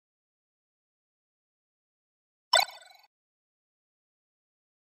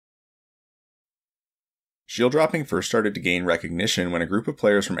Shield dropping first started to gain recognition when a group of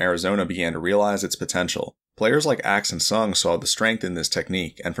players from Arizona began to realize its potential. Players like Axe and Sung saw the strength in this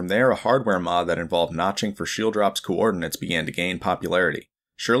technique, and from there a hardware mod that involved notching for shield drop's coordinates began to gain popularity.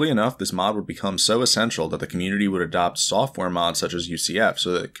 Surely enough, this mod would become so essential that the community would adopt software mods such as UCF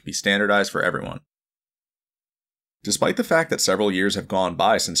so that it could be standardized for everyone. Despite the fact that several years have gone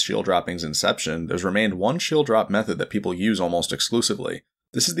by since shield dropping's inception, there's remained one shield drop method that people use almost exclusively.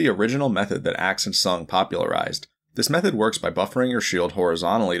 This is the original method that Axe and Sung popularized. This method works by buffering your shield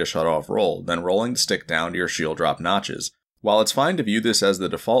horizontally to shut off roll, then rolling the stick down to your shield drop notches. While it's fine to view this as the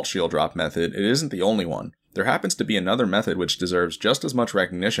default shield drop method, it isn't the only one. There happens to be another method which deserves just as much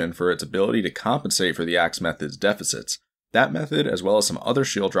recognition for its ability to compensate for the Axe method's deficits. That method, as well as some other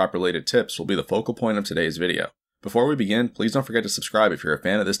shield drop related tips, will be the focal point of today's video. Before we begin, please don't forget to subscribe if you're a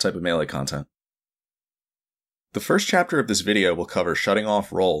fan of this type of melee content. The first chapter of this video will cover shutting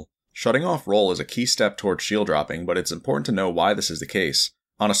off roll. Shutting off roll is a key step towards shield dropping, but it's important to know why this is the case.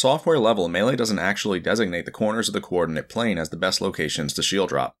 On a software level, Melee doesn't actually designate the corners of the coordinate plane as the best locations to shield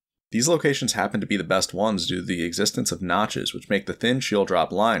drop. These locations happen to be the best ones due to the existence of notches, which make the thin shield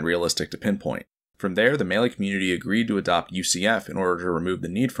drop line realistic to pinpoint. From there, the Melee community agreed to adopt UCF in order to remove the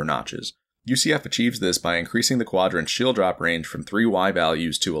need for notches. UCF achieves this by increasing the quadrant's shield drop range from 3 Y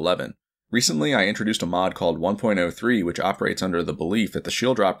values to 11. Recently, I introduced a mod called 1.03 which operates under the belief that the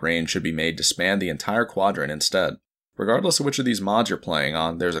shield drop range should be made to span the entire quadrant instead. Regardless of which of these mods you're playing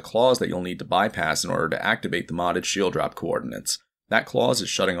on, there's a clause that you'll need to bypass in order to activate the modded shield drop coordinates. That clause is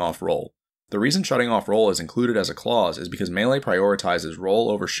shutting off roll. The reason shutting off roll is included as a clause is because Melee prioritizes roll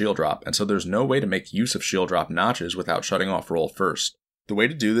over shield drop, and so there's no way to make use of shield drop notches without shutting off roll first. The way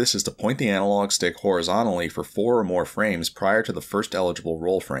to do this is to point the analog stick horizontally for 4 or more frames prior to the first eligible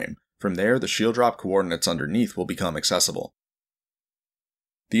roll frame. From there, the shield drop coordinates underneath will become accessible.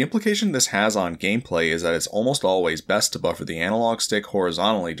 The implication this has on gameplay is that it's almost always best to buffer the analog stick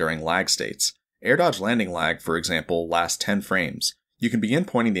horizontally during lag states. Air dodge landing lag, for example, lasts 10 frames. You can begin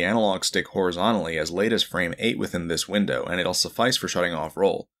pointing the analog stick horizontally as late as frame 8 within this window, and it'll suffice for shutting off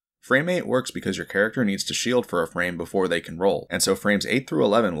roll. Frame 8 works because your character needs to shield for a frame before they can roll, and so frames 8 through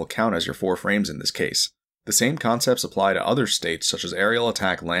 11 will count as your 4 frames in this case. The same concepts apply to other states such as aerial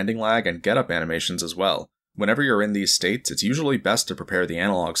attack landing lag and get-up animations as well. Whenever you're in these states, it's usually best to prepare the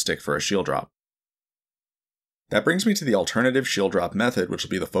analog stick for a shield drop. That brings me to the alternative shield drop method, which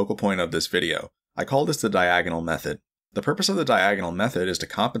will be the focal point of this video. I call this the diagonal method. The purpose of the diagonal method is to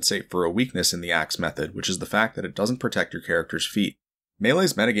compensate for a weakness in the Axe method, which is the fact that it doesn't protect your character's feet.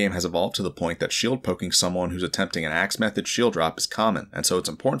 Melee's metagame has evolved to the point that shield poking someone who's attempting an Axe method shield drop is common, and so it's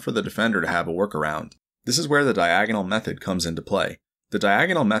important for the defender to have a workaround. This is where the diagonal method comes into play. The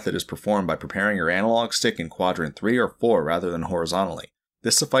diagonal method is performed by preparing your analog stick in quadrant 3 or 4 rather than horizontally.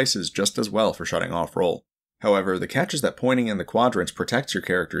 This suffices just as well for shutting off roll. However, the catch is that pointing in the quadrants protects your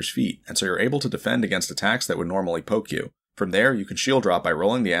character's feet, and so you're able to defend against attacks that would normally poke you. From there, you can shield drop by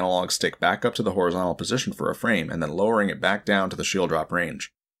rolling the analog stick back up to the horizontal position for a frame and then lowering it back down to the shield drop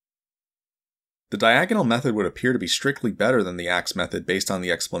range. The diagonal method would appear to be strictly better than the Axe method based on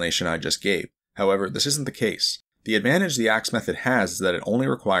the explanation I just gave. However, this isn't the case. The advantage the Axe method has is that it only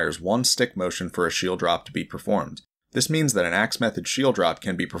requires one stick motion for a shield drop to be performed. This means that an Axe method shield drop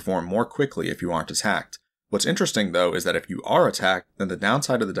can be performed more quickly if you aren't attacked. What's interesting though is that if you are attacked, then the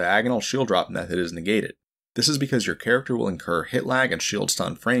downside of the diagonal shield drop method is negated. This is because your character will incur hit lag and shield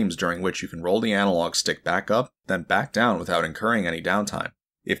stun frames during which you can roll the analog stick back up, then back down without incurring any downtime.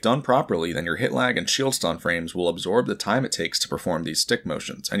 If done properly, then your hit lag and shield stun frames will absorb the time it takes to perform these stick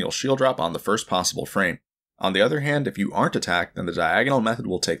motions, and you'll shield drop on the first possible frame. On the other hand, if you aren't attacked, then the diagonal method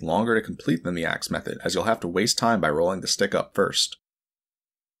will take longer to complete than the Axe method, as you'll have to waste time by rolling the stick up first.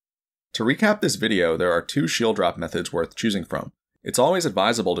 To recap this video, there are 2 shield drop methods worth choosing from. It's always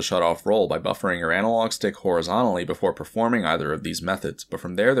advisable to shut off roll by buffering your analog stick horizontally before performing either of these methods, but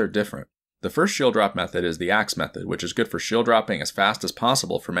from there they're different. The first shield drop method is the Axe method, which is good for shield dropping as fast as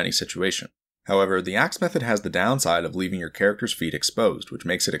possible from any situation. However, the Axe method has the downside of leaving your character's feet exposed, which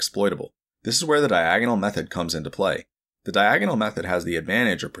makes it exploitable. This is where the diagonal method comes into play. The diagonal method has the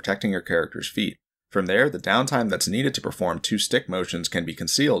advantage of protecting your character's feet. From there, the downtime that's needed to perform 2 stick motions can be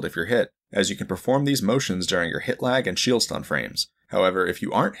concealed if you're hit, as you can perform these motions during your hit lag and shield stun frames. However, if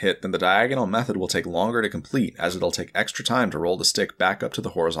you aren't hit, then the diagonal method will take longer to complete, as it'll take extra time to roll the stick back up to the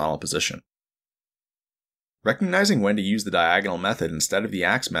horizontal position. Recognizing when to use the diagonal method instead of the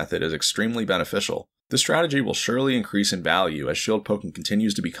Axe method is extremely beneficial. This strategy will surely increase in value as shield poking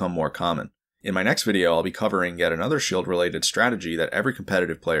continues to become more common. In my next video, I'll be covering yet another shield-related strategy that every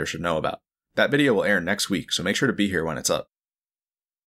competitive player should know about. That video will air next week, so make sure to be here when it's up.